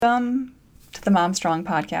Welcome to the Mom Strong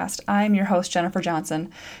podcast. I'm your host, Jennifer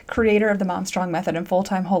Johnson, creator of the Mom Strong method and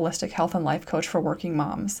full-time holistic health and life coach for working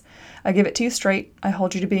moms. I give it to you straight. I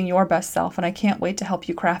hold you to being your best self, and I can't wait to help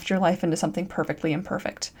you craft your life into something perfectly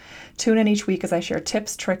imperfect. Tune in each week as I share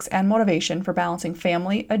tips, tricks, and motivation for balancing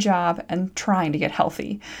family, a job, and trying to get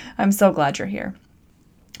healthy. I'm so glad you're here.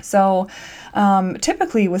 So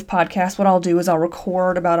typically with podcasts, what I'll do is I'll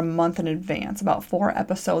record about a month in advance, about 4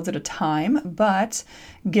 episodes at a time. But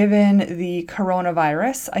given the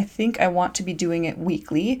coronavirus, I think I want to be doing it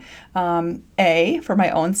weekly. For my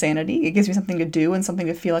own sanity. It gives me something to do and something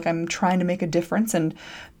to feel like I'm trying to make a difference and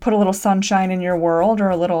put a little sunshine in your world, or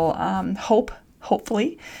a little hope,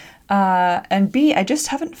 hopefully. And B, I just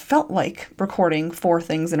haven't felt like recording 4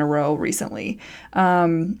 things in a row recently.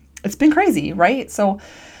 It's been crazy, right? So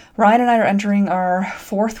Ryan and I are entering our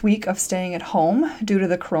 4th week of staying at home due to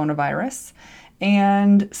the coronavirus.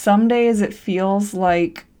 And some days it feels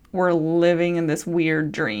like we're living in this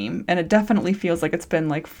weird dream. And it definitely feels like it's been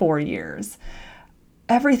like 4 years.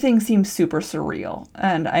 Everything seems super surreal.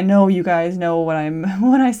 And I know you guys know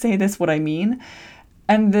when I say this, what I mean.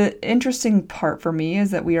 And the interesting part for me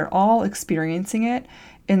is that we are all experiencing it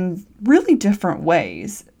in really different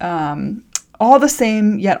ways. All the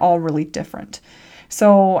same, yet all really different.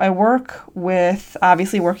 So I work with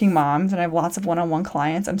obviously working moms, and I have lots of one-on-one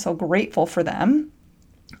clients. I'm so grateful for them.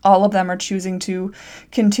 All of them are choosing to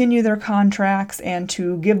continue their contracts and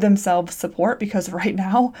to give themselves support, because right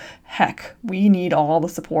now, heck, we need all the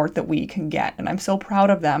support that we can get. And I'm so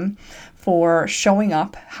proud of them for showing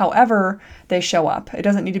up however they show up. It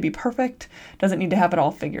doesn't need to be perfect, doesn't need to have it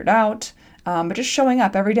all figured out. But just showing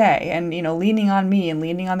up every day and, leaning on me and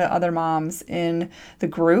leaning on the other moms in the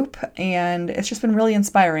group. And it's just been really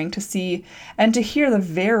inspiring to see and to hear the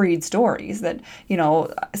varied stories that,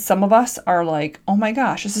 some of us are like, oh my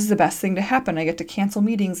gosh, this is the best thing to happen. I get to cancel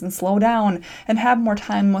meetings and slow down and have more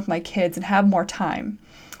time with my kids and have more time.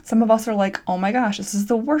 Some of us are like, oh my gosh, this is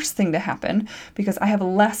the worst thing to happen because I have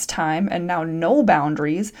less time and now no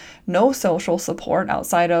boundaries, no social support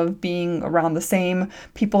outside of being around the same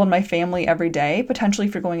people in my family every day, potentially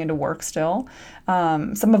if you're going into work still.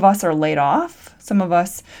 Some of us are laid off. Some of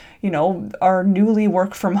us, are newly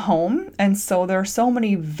work from home. And so there are so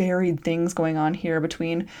many varied things going on here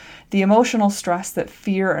between the emotional stress that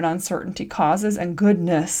fear and uncertainty causes. And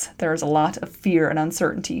goodness, there's a lot of fear and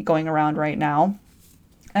uncertainty going around right now.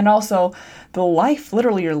 And also the life,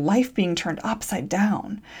 literally your life being turned upside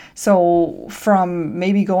down. So from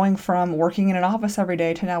maybe going from working in an office every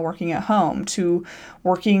day to now working at home, to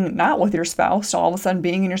working not with your spouse, to all of a sudden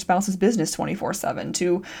being in your spouse's business 24/7,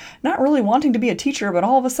 to not really wanting to be a teacher, but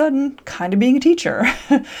all of a sudden kind of being a teacher,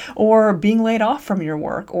 or being laid off from your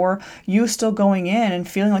work, or you still going in and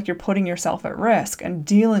feeling like you're putting yourself at risk and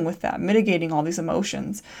dealing with that, mitigating all these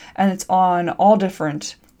emotions. And it's on all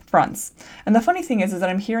different fronts. And the funny thing is that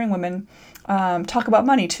I'm hearing women talk about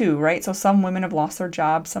money too, right? So some women have lost their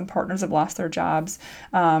jobs, some partners have lost their jobs,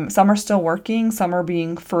 some are still working, some are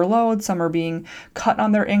being furloughed, some are being cut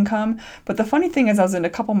on their income. But the funny thing is, I was in a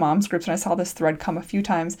couple moms groups and I saw this thread come a few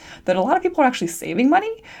times that a lot of people are actually saving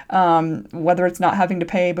money, whether it's not having to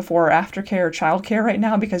pay before or after care or childcare right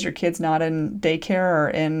now because your kid's not in daycare or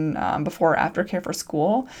in before or after care for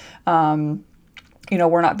school.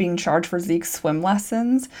 We're not being charged for Zeke's swim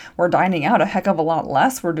lessons. We're dining out a heck of a lot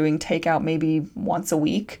less. We're doing takeout maybe once a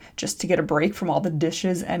week just to get a break from all the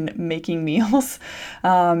dishes and making meals.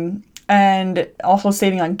 And also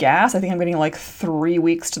saving on gas. I think I'm getting like 3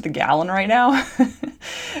 weeks to the gallon right now.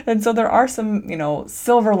 And so there are some,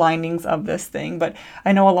 silver linings of this thing, but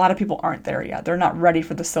I know a lot of people aren't there yet. They're not ready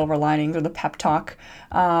for the silver linings or the pep talk.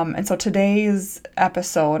 And so today's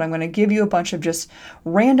episode, I'm going to give you a bunch of just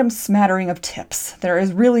random smattering of tips. There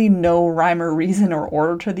is really no rhyme or reason or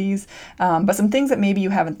order to these, but some things that maybe you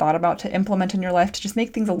haven't thought about to implement in your life to just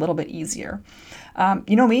make things a little bit easier.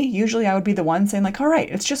 Me, usually I would be the one saying like, all right,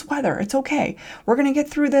 it's just weather. It's okay. We're going to get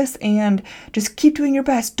through this and just keep doing your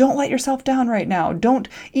best. Don't let yourself down right now. Don't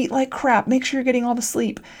eat like crap. Make sure you're getting all the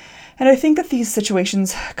sleep. And I think that these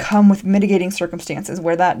situations come with mitigating circumstances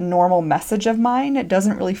where that normal message of mine, it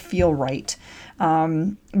doesn't really feel right.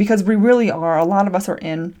 Because we really are, a lot of us are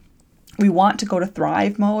we want to go to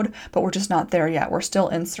thrive mode, but we're just not there yet. We're still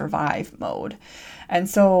in survive mode. And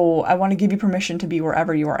so I want to give you permission to be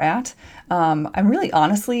wherever you are at. I'm really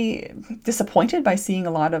honestly disappointed by seeing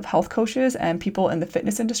a lot of health coaches and people in the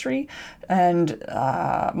fitness industry and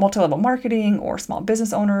multi-level marketing or small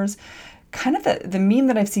business owners kind of the meme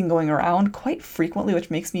that I've seen going around quite frequently, which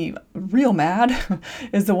makes me real mad,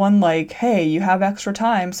 is the one like, hey, you have extra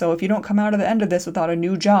time, so if you don't come out of the end of this without a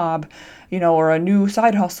new job, or a new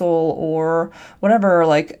side hustle or whatever,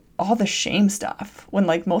 like all the shame stuff, when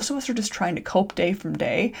like most of us are just trying to cope day from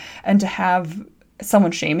day, and to have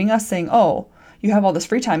someone shaming us saying, oh, you have all this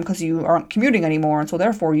free time because you aren't commuting anymore, and so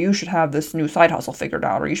therefore you should have this new side hustle figured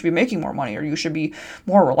out, or you should be making more money, or you should be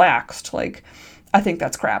more relaxed. Like, I think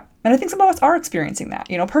that's crap. And I think some of us are experiencing that.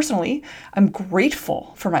 Personally, I'm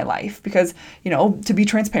grateful for my life because, to be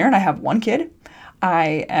transparent, I have one kid.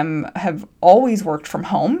 I have always worked from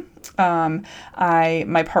home.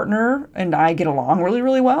 My partner and I get along really,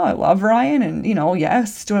 really well. I love Ryan, and,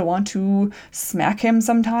 yes, do I want to smack him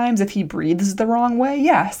sometimes if he breathes the wrong way?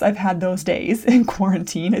 Yes, I've had those days in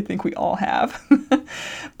quarantine. I think we all have.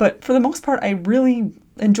 But for the most part, I really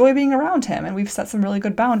enjoy being around him, and we've set some really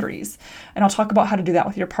good boundaries. And I'll talk about how to do that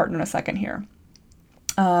with your partner in a second here.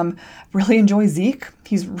 Really enjoy Zeke.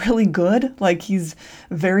 He's really good. Like, he's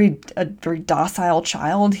a very docile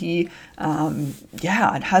child. He,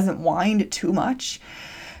 hasn't whined too much.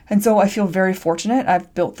 And so I feel very fortunate.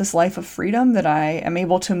 I've built this life of freedom that I am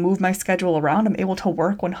able to move my schedule around. I'm able to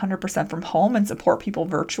work 100% from home and support people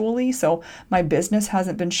virtually. So my business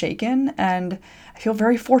hasn't been shaken, and I feel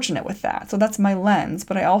very fortunate with that. So that's my lens.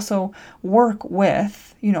 But I also work with,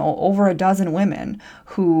 over a dozen women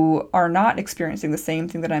who are not experiencing the same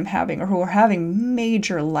thing that I'm having, or who are having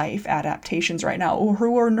major life adaptations right now, or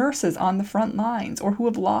who are nurses on the front lines, or who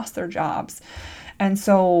have lost their jobs. And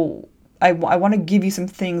so I want to give you some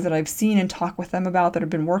things that I've seen and talk with them about that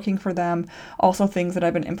have been working for them, also things that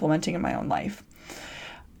I've been implementing in my own life.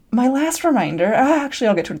 My last reminder, actually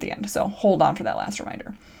I'll get to it at the end, so hold on for that last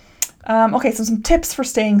reminder. Okay, so some tips for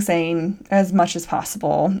staying sane as much as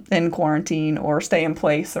possible in quarantine, or stay in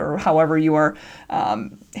place, or however you are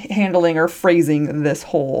handling or phrasing this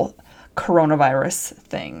whole coronavirus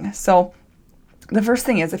thing. So the first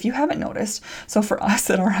thing is, if you haven't noticed, so for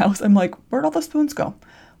us at our house, I'm like, where'd all the spoons go?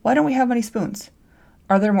 Why don't we have any spoons?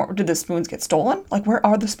 Are there more? Did the spoons get stolen? Like, where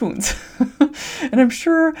are the spoons? And I'm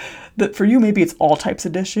sure that for you, maybe it's all types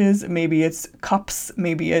of dishes. Maybe it's cups.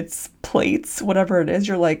 Maybe it's plates, whatever it is.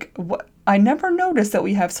 You're like, what? I never noticed that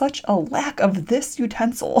we have such a lack of this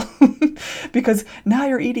utensil because now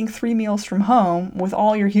you're eating 3 meals from home with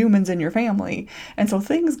all your humans in your family. And so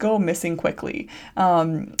things go missing quickly.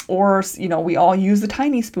 Or, we all use the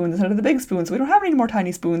tiny spoons instead of the big spoons. We don't have any more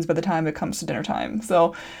tiny spoons by the time it comes to dinner time.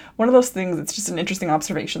 So one of those things, it's just an interesting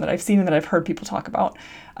observation that I've seen and that I've heard people talk about.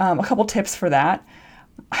 A couple tips for that.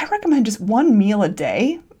 I recommend just 1 meal a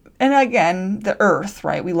day. And again, the earth,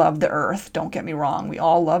 right? We love the earth. Don't get me wrong. We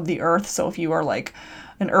all love the earth. So if you are like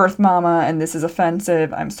an earth mama and this is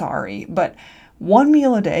offensive, I'm sorry. But 1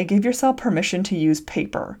 meal a day, give yourself permission to use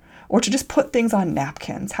paper, or to just put things on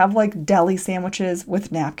napkins. Have like deli sandwiches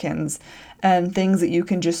with napkins and things that you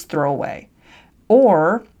can just throw away.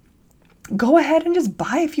 Or go ahead and just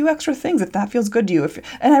buy a few extra things if that feels good to you.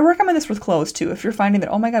 And I recommend this with clothes too. If you're finding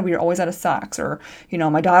that, oh my God, we are always out of socks, or,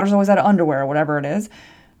 my daughter's always out of underwear, or whatever it is,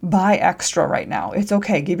 buy extra right now. It's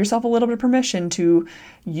okay. Give yourself a little bit of permission to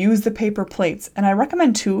use the paper plates. And I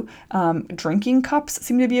recommend too, drinking cups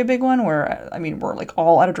seem to be a big one where, we're like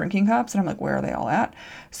all out of drinking cups, and I'm like, where are they all at?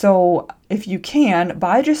 So if you can,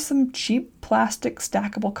 buy just some cheap plastic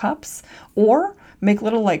stackable cups, or make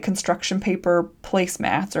little like construction paper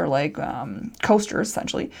placemats, or like coasters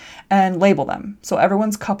essentially, and label them. So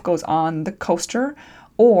everyone's cup goes on the coaster,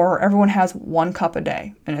 or everyone has 1 cup a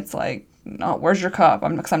day. And it's like, no, where's your cup?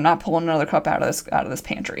 I'm not pulling another cup out of this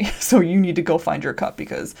pantry. So you need to go find your cup,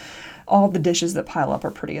 because all the dishes that pile up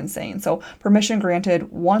are pretty insane. So permission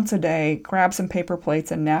granted, once a day, grab some paper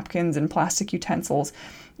plates and napkins and plastic utensils.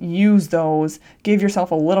 Use those, give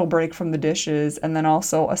yourself a little break from the dishes, and then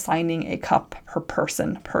also assigning a cup per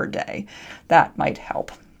person per day. That might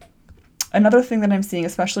help. Another thing that I'm seeing,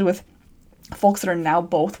 especially with folks that are now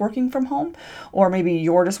both working from home, or maybe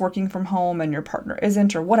you're just working from home and your partner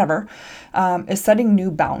isn't, or whatever, is setting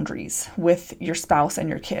new boundaries with your spouse and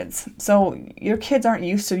your kids. So your kids aren't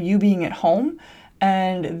used to you being at home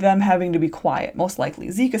and them having to be quiet, most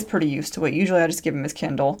likely. Zeke is pretty used to it. Usually I just give him his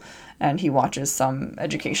Kindle and he watches some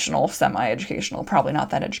educational, semi-educational, probably not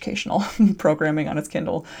that educational programming on his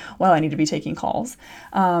Kindle while I need to be taking calls.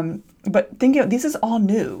 But think of this is all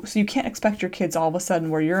new. So you can't expect your kids all of a sudden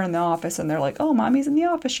where you're in the office and they're like, oh, mommy's in the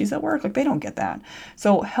office, she's at work. Like, they don't get that.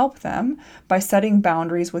 So help them by setting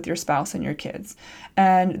boundaries with your spouse and your kids.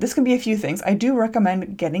 And this can be a few things. I do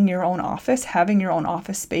recommend getting your own office, having your own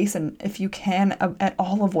office space. And if you can at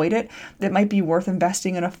all avoid it, it might be worth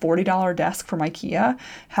investing in a $40 desk from IKEA,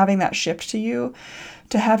 having that that shift to you,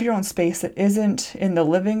 to have your own space that isn't in the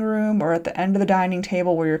living room or at the end of the dining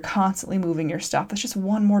table where you're constantly moving your stuff. That's just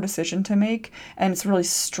one more decision to make, and it's really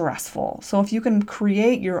stressful. So if you can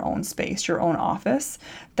create your own space, your own office,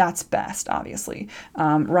 that's best, obviously.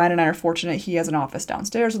 Ryan and I are fortunate. He has an office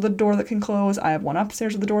downstairs with a door that can close. I have one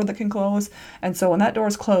upstairs with a door that can close. And so when that door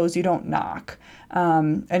is closed, you don't knock.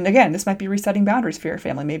 And again, this might be resetting boundaries for your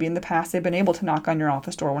family. Maybe in the past they've been able to knock on your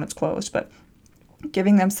office door when it's closed, but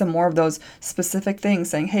giving them some more of those specific things,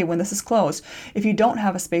 saying, hey, when this is closed, if you don't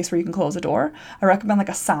have a space where you can close a door, I recommend like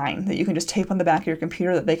a sign that you can just tape on the back of your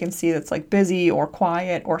computer that they can see that's like busy or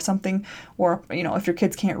quiet or something. Or, if your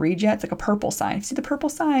kids can't read yet, it's like a purple sign. If you see the purple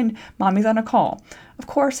sign, mommy's on a call. Of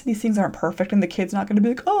course, these things aren't perfect and the kid's not going to be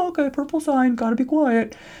like, oh, okay, purple sign, gotta be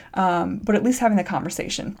quiet. But at least having the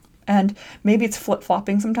conversation. And maybe it's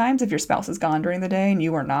flip-flopping sometimes if your spouse is gone during the day and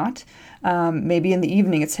you are not. Maybe in the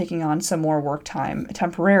evening it's taking on some more work time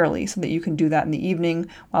temporarily so that you can do that in the evening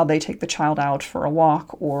while they take the child out for a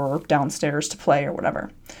walk or downstairs to play or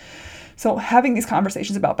whatever. So having these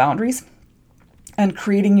conversations about boundaries and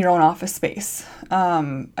creating your own office space.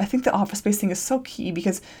 I think the office space thing is so key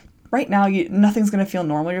because right now nothing's going to feel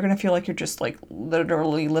normal. You're going to feel like you're just like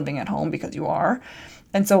literally living at home because you are.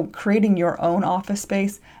 And so creating your own office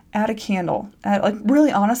space, add a candle, like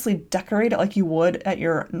really honestly decorate it like you would at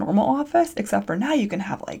your normal office, except for now you can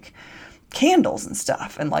have like candles and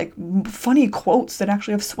stuff and like funny quotes that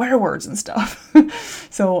actually have swear words and stuff.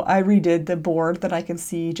 So I redid the board that I can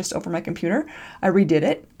see just over my computer. I redid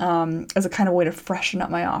it as a kind of way to freshen up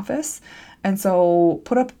my office. And so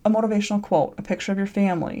put up a motivational quote, a picture of your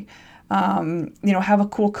family, have a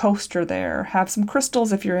cool coaster there, have some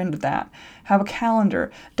crystals if you're into that, have a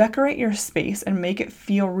calendar, decorate your space and make it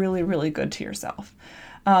feel really, really good to yourself.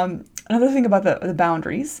 Another thing about the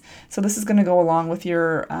boundaries, so this is going to go along with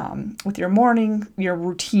your morning, your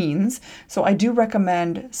routines. So I do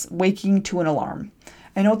recommend waking to an alarm.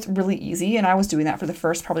 I know it's really easy, and I was doing that for the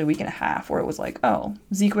first probably week and a half, where it was like, oh,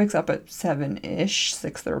 Zeke wakes up at 7-ish,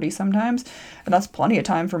 6:30 sometimes, and that's plenty of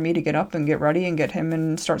time for me to get up and get ready and get him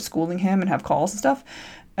and start schooling him and have calls and stuff.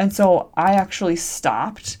 And so I actually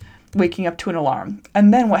stopped waking up to an alarm.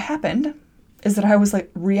 And then what happened is that I was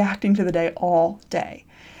like reacting to the day all day.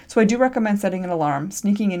 So I do recommend setting an alarm,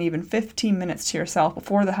 sneaking in even 15 minutes to yourself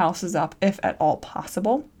before the house is up, if at all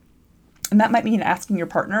possible. And that might mean asking your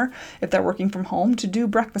partner, if they're working from home, to do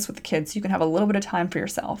breakfast with the kids so you can have a little bit of time for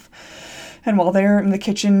yourself. And while they're in the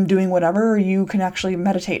kitchen doing whatever, you can actually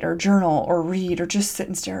meditate or journal or read or just sit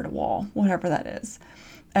and stare at a wall, whatever that is.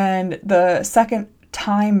 And the second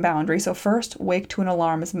time boundary, so first, wake to an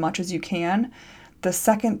alarm as much as you can. The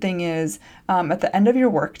second thing is at the end of your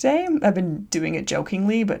workday, I've been doing it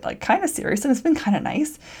jokingly, but like kind of serious, and it's been kind of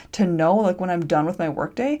nice to know, like when I'm done with my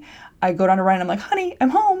workday, I go down to Ryan, I'm like, honey,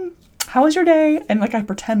 I'm home. How was your day? And like I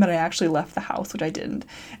pretend that I actually left the house, which I didn't.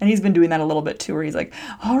 And he's been doing that a little bit too, where he's like,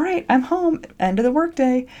 all right, I'm home, end of the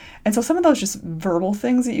workday. And so some of those just verbal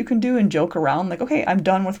things that you can do and joke around, like, okay, I'm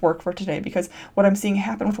done with work for today, because what I'm seeing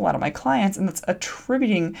happen with a lot of my clients, and that's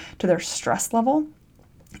attributing to their stress level,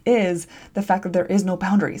 is the fact that there is no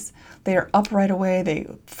boundaries. They are up right away, they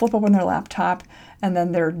flip open their laptop, and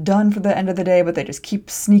then they're done for the end of the day, but they just keep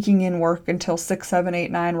sneaking in work until 6, 7, 8,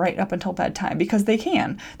 9, right up until bedtime, because they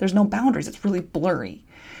can. There's no boundaries. It's really blurry.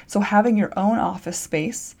 So having your own office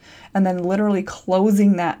space and then literally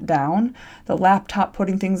closing that down, the laptop,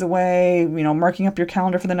 putting things away, marking up your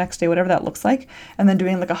calendar for the next day, whatever that looks like, and then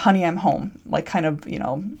doing like a honey, I'm home, like kind of,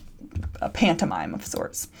 a pantomime of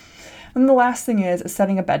sorts. And the last thing is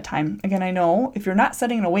setting a bedtime. Again, I know if you're not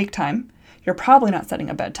setting an awake time, you're probably not setting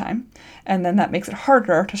a bedtime. And then that makes it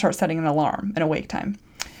harder to start setting an alarm, an awake time.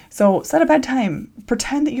 So set a bedtime.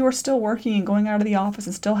 Pretend that you are still working and going out of the office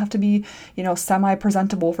and still have to be,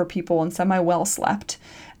 semi-presentable for people and semi-well slept,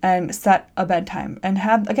 and set a bedtime and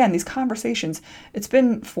have, again, these conversations. It's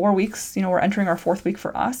been 4 weeks, we're entering our 4th week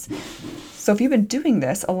for us. So if you've been doing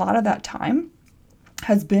this, a lot of that time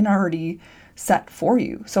has been already set for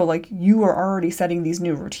you. So like you are already setting these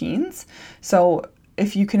new routines. So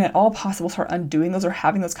if you can at all possible start undoing those or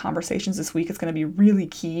having those conversations this week, it's going to be really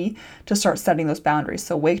key to start setting those boundaries.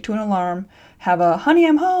 So wake to an alarm, have a honey,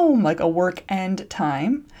 I'm home, like a work end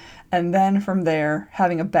time. And then from there,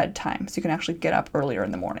 having a bedtime so you can actually get up earlier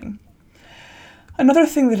in the morning. Another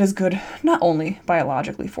thing that is good, not only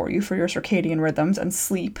biologically for you, for your circadian rhythms and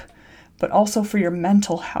sleep, but also for your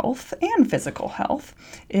mental health and physical health,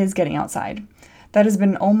 is getting outside. That has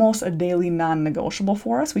been almost a daily non-negotiable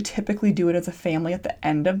for us. We typically do it as a family at the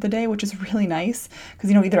end of the day, which is really nice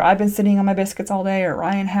because, either I've been sitting on my biscuits all day or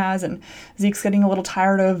Ryan has, and Zeke's getting a little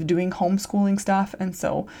tired of doing homeschooling stuff. And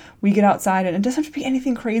so we get outside, and it doesn't have to be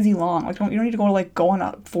anything crazy long. Like, you don't need to go on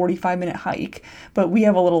a 45-minute hike, but we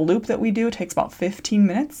have a little loop that we do. It takes about 15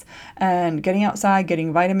 minutes, and getting outside,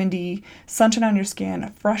 getting vitamin D, sunshine on your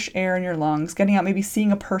skin, fresh air in your lungs, getting out, maybe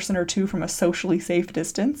seeing a person or two from a socially safe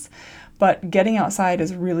distance. But getting outside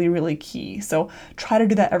is really, really key. So try to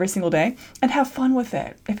do that every single day and have fun with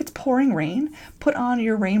it. If it's pouring rain, put on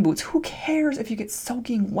your rain boots. Who cares if you get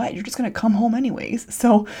soaking wet? You're just going to come home anyways.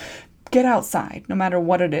 So get outside, no matter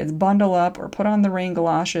what it is. Bundle up or put on the rain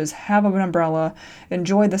galoshes, have an umbrella,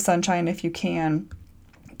 enjoy the sunshine if you can.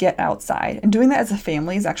 Get outside. And doing that as a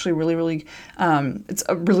family is actually really, really, it's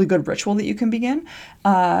a really good ritual that you can begin.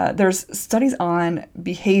 There's studies on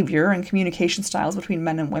behavior and communication styles between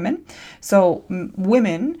men and women. So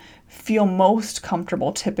women feel most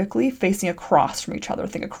comfortable typically facing across from each other.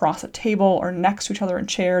 Think across a table or next to each other in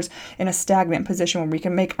chairs in a stagnant position where we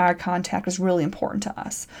can make eye contact is really important to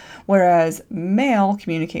us. Whereas male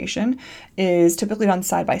communication is typically done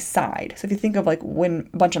side by side. So if you think of like when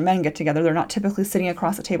a bunch of men get together, they're not typically sitting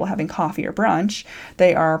across a table having coffee or brunch.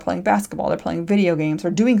 They are playing basketball, they're playing video games,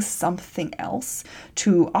 or doing something else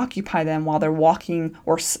to occupy them while they're walking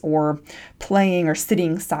or playing or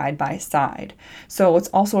sitting side by side. So it's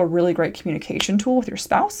also a really great communication tool with your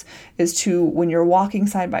spouse is to, when you're walking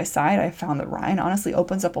side by side, I found that Ryan honestly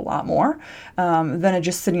opens up a lot more than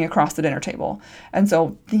just sitting across the dinner table. And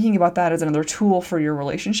so thinking about that as another tool for your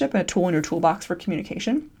relationship and a tool in your toolbox for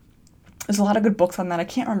communication. There's a lot of good books on that. I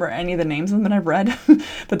can't remember any of the names of them that I've read,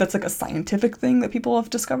 but that's like a scientific thing that people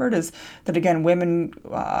have discovered is that, again, women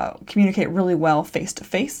communicate really well face to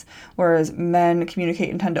face, whereas men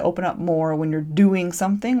communicate and tend to open up more when you're doing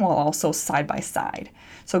something while also side by side.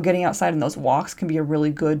 So getting outside in those walks can be a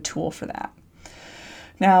really good tool for that.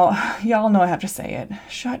 Now, y'all know I have to say it.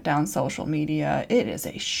 Shut down social media. It is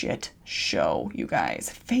a shit show, you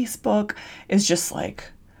guys. Facebook is just like,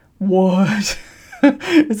 what?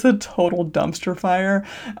 It's a total dumpster fire,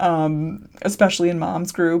 especially in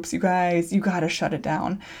moms groups. You guys, you gotta shut it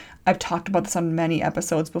down. I've talked about this on many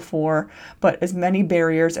episodes before, but as many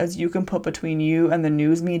barriers as you can put between you and the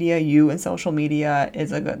news media, you and social media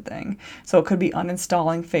is a good thing. So it could be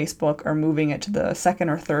uninstalling Facebook or moving it to the second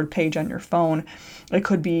or third page on your phone. It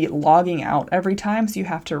could be logging out every time, so you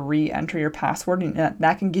have to re-enter your password, and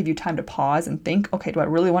that can give you time to pause and think, okay, do I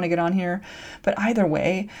really want to get on here? But either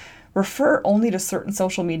way, refer only to certain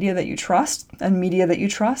social media that you trust and media that you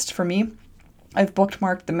trust. For me, I've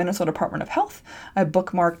bookmarked the Minnesota Department of Health. I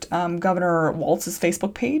bookmarked Governor Walz's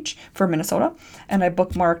Facebook page for Minnesota, and I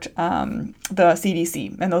bookmarked the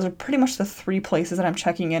CDC. And those are pretty much the three places that I'm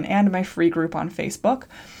checking in, and my free group on Facebook.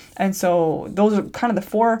 And so those are kind of the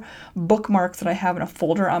 4 bookmarks that I have in a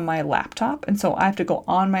folder on my laptop. And so I have to go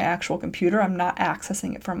on my actual computer. I'm not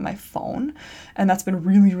accessing it from my phone. And that's been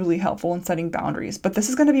really, really helpful in setting boundaries. But this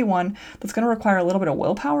is going to be one that's going to require a little bit of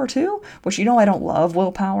willpower too, which, I don't love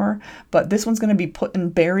willpower, but this one's going to be putting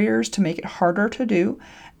barriers to make it harder to do.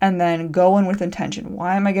 And then go in with intention.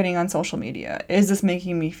 Why am I getting on social media? Is this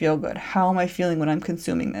making me feel good? How am I feeling when I'm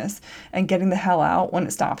consuming this? And getting the hell out when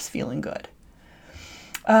it stops feeling good.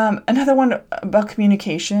 Another one about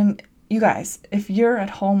communication, you guys, if you're at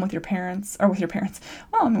home with your parents, with your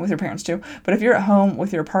parents too, but if you're at home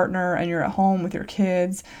with your partner and you're at home with your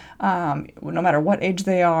kids, no matter what age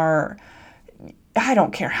they are, I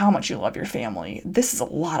don't care how much you love your family. This is a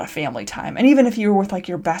lot of family time. And even if you're with like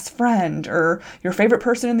your best friend or your favorite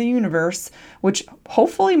person in the universe, which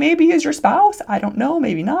hopefully maybe is your spouse, I don't know,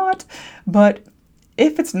 maybe not, but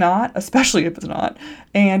if it's not, especially if it's not,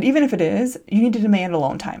 and even if it is, you need to demand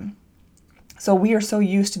alone time. So we are so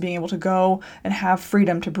used to being able to go and have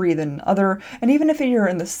freedom to breathe and even if you're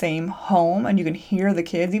in the same home and you can hear the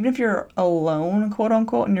kids, even if you're alone, quote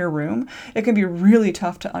unquote, in your room, it can be really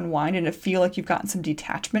tough to unwind and to feel like you've gotten some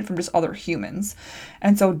detachment from just other humans.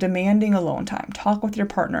 And so demanding alone time, talk with your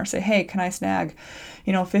partner, say, hey, can I snag,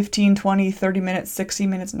 15, 20, 30 minutes, 60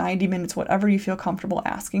 minutes, 90 minutes, whatever you feel comfortable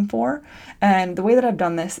asking for. And the way that I've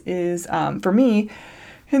done this is, for me,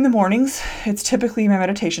 in the mornings, it's typically my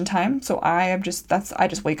meditation time. So I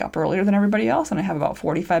just wake up earlier than everybody else, and I have about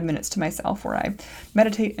 45 minutes to myself where I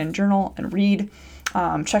meditate and journal and read,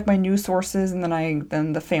 check my news sources, and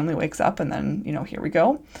then the family wakes up, and then, here we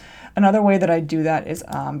go. Another way that I do that is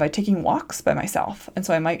by taking walks by myself. And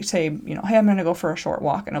so I might say, hey, I'm going to go for a short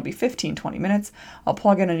walk, and it'll be 15, 20 minutes. I'll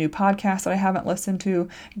plug in a new podcast that I haven't listened to,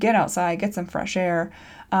 get outside, get some fresh air.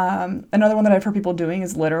 Another one that I've heard people doing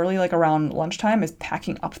is literally like around lunchtime is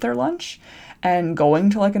packing up their lunch and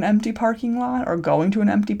going to like an empty parking lot or going to an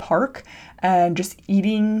empty park and just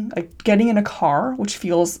eating, like getting in a car, which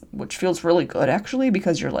feels really good actually,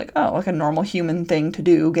 because you're like, oh, like a normal human thing to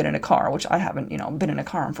do, get in a car, which I haven't, been in a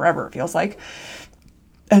car in forever, it feels like.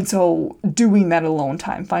 And so doing that alone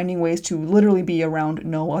time, finding ways to literally be around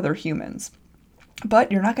no other humans.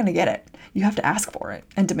 But you're not going to get it. You have to ask for it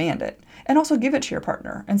and demand it. And also give it to your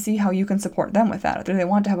partner and see how you can support them with that. Do they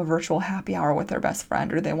want to have a virtual happy hour with their best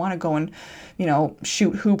friend? Or do they want to go and,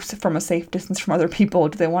 shoot hoops from a safe distance from other people?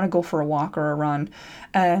 Do they want to go for a walk or a run?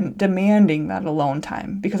 And demanding that alone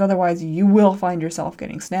time. Because otherwise you will find yourself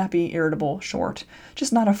getting snappy, irritable, short.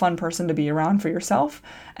 Just not a fun person to be around for yourself.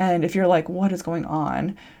 And if you're like, what is going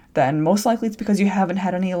on? Then most likely it's because you haven't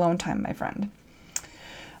had any alone time, my friend.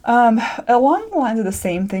 Along the lines of the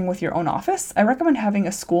same thing with your own office, I recommend having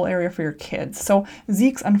a school area for your kids. So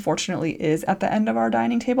Zeke's unfortunately is at the end of our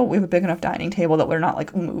dining table. We have a big enough dining table that we're not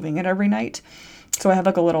like moving it every night. So I have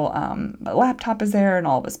like a little laptop is there, and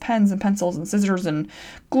all of his pens and pencils and scissors and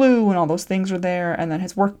glue and all those things are there, and then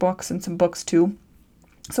his workbooks and some books too.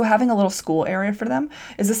 So having a little school area for them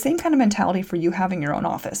is the same kind of mentality for you having your own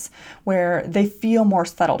office, where they feel more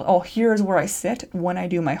settled. Oh, here's where I sit when I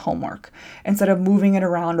do my homework. Instead of moving it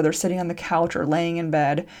around, or they're sitting on the couch or laying in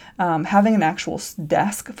bed, having an actual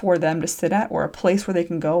desk for them to sit at, or a place where they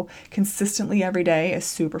can go consistently every day is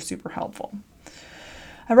super, super helpful.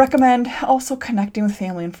 I recommend also connecting with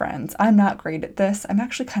family and friends. I'm not great at this. I'm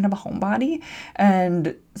actually kind of a homebody.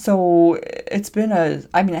 And so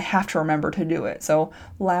I have to remember to do it. So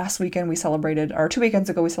last weekend we celebrated, or 2 weekends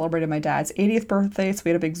ago, we celebrated my dad's 80th birthday. So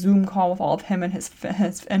we had a big Zoom call with all of him and his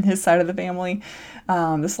side of the family.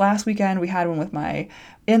 This last weekend we had one with my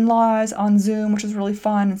in-laws on Zoom, which was really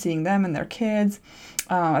fun, and seeing them and their kids.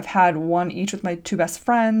 I've had one each with my 2 best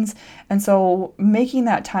friends. And so making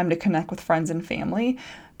that time to connect with friends and family,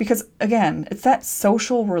 because again, it's that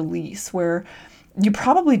social release where you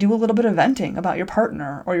probably do a little bit of venting about your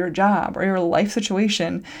partner or your job or your life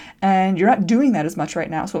situation, and you're not doing that as much right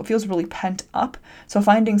now. So it feels really pent up. So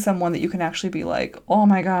finding someone that you can actually be like, oh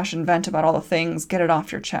my gosh, and vent about all the things, get it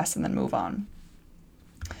off your chest, and then move on.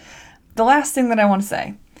 The last thing that I want to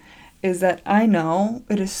say is that I know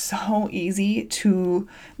it is so easy to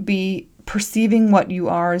be perceiving what you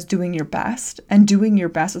are as doing your best, and doing your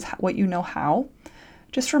best is what you know how.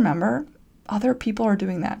 Just remember, other people are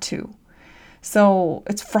doing that too. So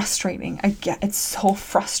it's frustrating. It's so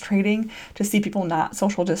frustrating to see people not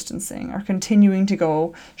social distancing or continuing to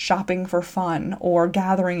go shopping for fun or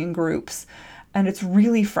gathering in groups. And it's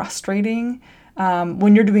really frustrating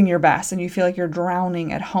when you're doing your best and you feel like you're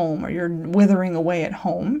drowning at home or you're withering away at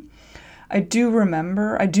home. I do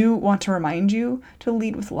want to remind you to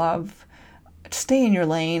lead with love. Stay in your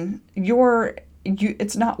lane.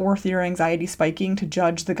 It's not worth your anxiety spiking to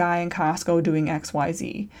judge the guy in Costco doing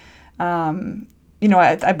XYZ.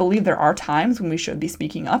 I believe there are times when we should be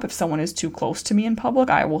speaking up. If someone is too close to me in public,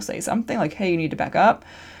 I will say something like, hey, you need to back up.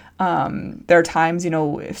 There are times,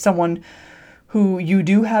 if someone who you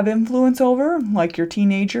do have influence over, like your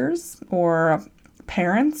teenagers or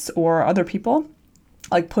parents or other people,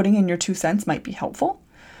 like putting in your 2 cents might be helpful,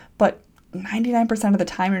 but 99% of the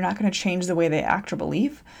time, you're not going to change the way they act or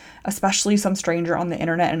believe, especially some stranger on the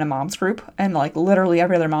internet in a mom's group. And like literally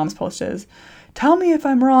every other mom's post is, tell me if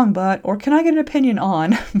I'm wrong, or can I get an opinion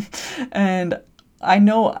on? And I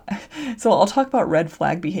know, so I'll talk about red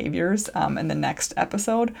flag behaviors in the next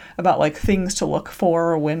episode about like things to look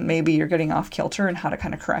for when maybe you're getting off kilter and how to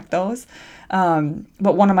kind of correct those.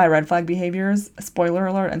 But one of my red flag behaviors, spoiler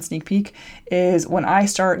alert and sneak peek, is when I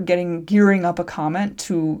start gearing up a comment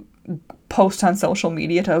to post on social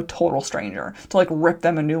media to a total stranger, to like rip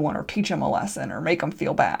them a new one or teach them a lesson or make them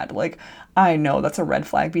feel bad. Like, I know that's a red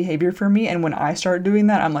flag behavior for me. And when I start doing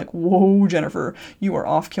that, I'm like, whoa, Jennifer, you are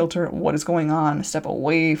off kilter. What is going on? Step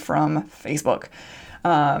away from Facebook.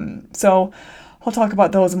 So I'll talk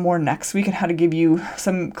about those more next week and how to give you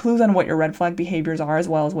some clues on what your red flag behaviors are, as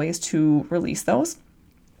well as ways to release those.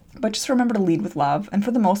 But just remember to lead with love, and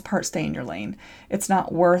for the most part, stay in your lane. It's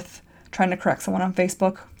not worth trying to correct someone on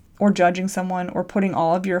Facebook or judging someone or putting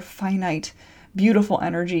all of your finite, beautiful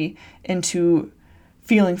energy into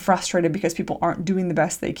feeling frustrated because people aren't doing the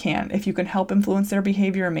best they can. If you can help influence their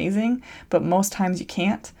behavior, amazing, but most times you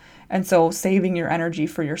can't. And so saving your energy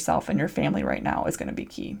for yourself and your family right now is going to be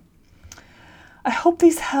key. I hope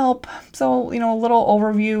these help. So, a little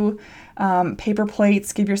overview, paper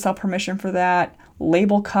plates, give yourself permission for that.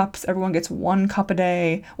 Label cups, everyone gets 1 cup a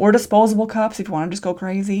day, or disposable cups if you want to just go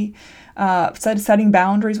crazy. Setting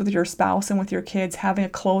boundaries with your spouse and with your kids, having a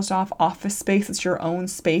closed off office space. It's your own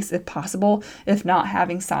space if possible. If not,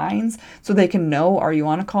 having signs so they can know, are you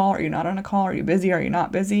on a call? Are you not on a call? Are you busy? Are you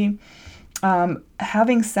not busy?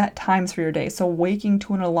 Having set times for your day. So waking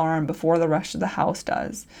to an alarm before the rest of the house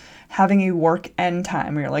does. Having a work end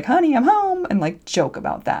time where you're like, honey, I'm home, and like joke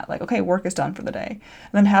about that. Like, okay, work is done for the day.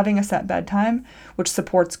 And then having a set bedtime, which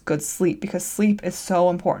supports good sleep, because sleep is so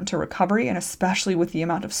important to recovery, and especially with the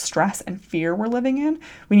amount of stress and fear we're living in,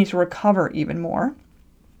 we need to recover even more.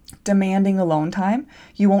 Demanding alone time.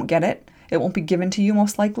 You won't get it. It won't be given to you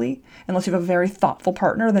most likely, unless you have a very thoughtful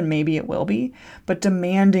partner, then maybe it will be, but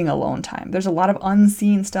demanding alone time. There's a lot of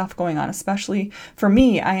unseen stuff going on, especially for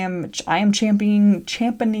me. I am championing,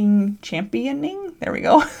 there we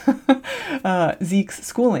go, Zeke's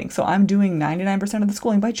schooling. So I'm doing 99% of the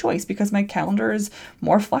schooling by choice because my calendar is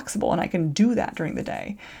more flexible and I can do that during the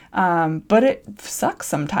day. But it sucks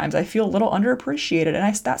sometimes. I feel a little underappreciated,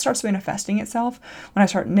 and that starts manifesting itself when I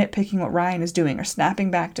start nitpicking what Ryan is doing or snapping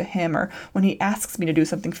back to him, or when he asks me to do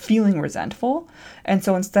something, feeling resentful. And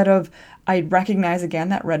so instead of, I recognize again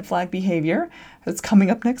that red flag behavior. It's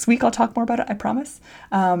coming up next week. I'll talk more about it, I promise.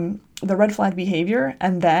 The red flag behavior.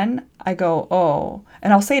 And then I go, oh,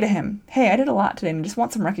 and I'll say to him, hey, I did a lot today and I just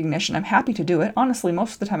want some recognition. I'm happy to do it. Honestly,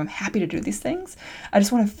 most of the time I'm happy to do these things. I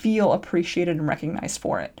just want to feel appreciated and recognized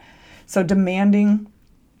for it. So demanding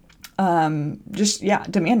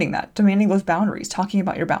demanding those boundaries, talking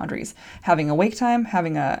about your boundaries, having a wake time,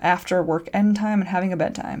 having a after work end time, and having a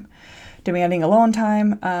bedtime. Demanding alone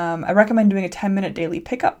time. I recommend doing a 10-minute daily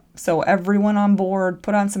pickup. So everyone on board,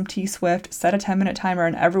 put on some T-Swift, set a 10-minute timer,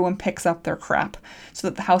 and everyone picks up their crap so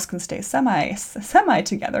that the house can stay semi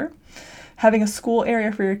together. Having a school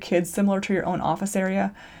area for your kids similar to your own office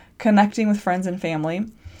area. Connecting with friends and family.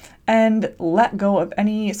 And let go of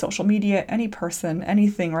any social media, any person,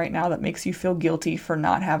 anything right now that makes you feel guilty for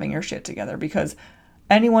not having your shit together, because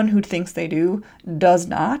anyone who thinks they do does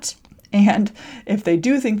not. And if they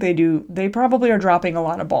do think they do, they probably are dropping a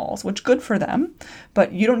lot of balls, which good for them,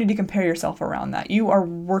 but you don't need to compare yourself around that. You are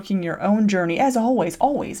working your own journey, as always.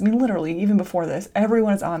 I mean, literally, even before this,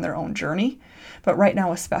 everyone is on their own journey. But right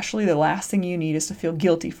now, especially, the last thing you need is to feel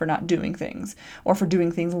guilty for not doing things, or for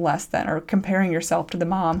doing things less than, or comparing yourself to the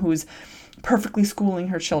mom who's perfectly schooling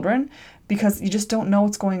her children, because you just don't know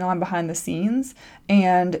what's going on behind the scenes,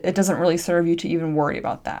 and it doesn't really serve you to even worry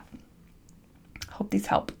about that. Hope these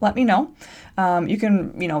help. Let me know. You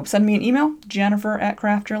can, send me an email,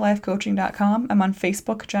 jennifer@craftyourlifecoaching.com. I'm on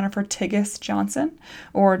Facebook, Jennifer Tigges Johnson,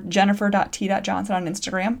 or jennifer.t.johnson on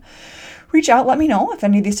Instagram. Reach out, let me know if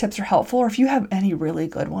any of these tips are helpful, or if you have any really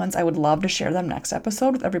good ones. I would love to share them next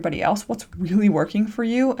episode with everybody else. What's really working for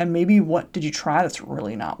you, and maybe what did you try that's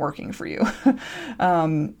really not working for you?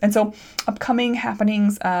 And so upcoming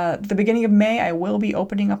happenings, at the beginning of May, I will be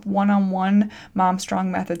opening up one-on-one Mom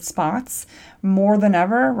Strong Method spots. More than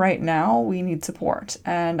ever, right now, we need support.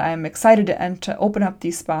 And I'm excited to open up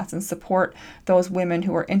these spots and support those women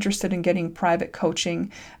who are interested in getting private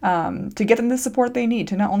coaching, to get them the support they need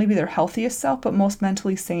to not only be their healthiest self, but most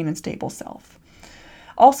mentally sane and stable self.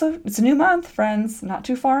 Also, it's a new month, friends, not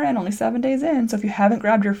too far in, only 7 days in. So if you haven't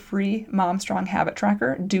grabbed your free Mom Strong Habit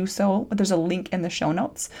Tracker, do so. There's a link in the show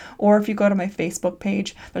notes. Or if you go to my Facebook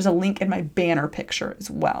page, there's a link in my banner picture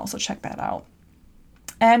as well. So check that out.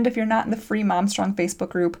 And if you're not in the free Mom Strong Facebook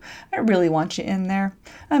group, I really want you in there.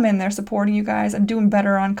 I'm in there supporting you guys. I'm doing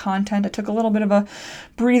better on content. I took a little bit of a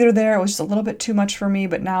breather there. It was just a little bit too much for me,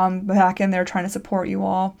 but now I'm back in there trying to support you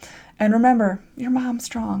all. And remember, you're Mom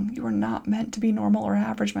Strong. You are not meant to be normal or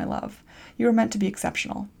average, my love. You are meant to be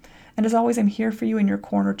exceptional. And as always, I'm here for you in your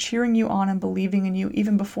corner, cheering you on and believing in you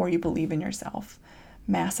even before you believe in yourself.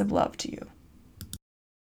 Massive love to you.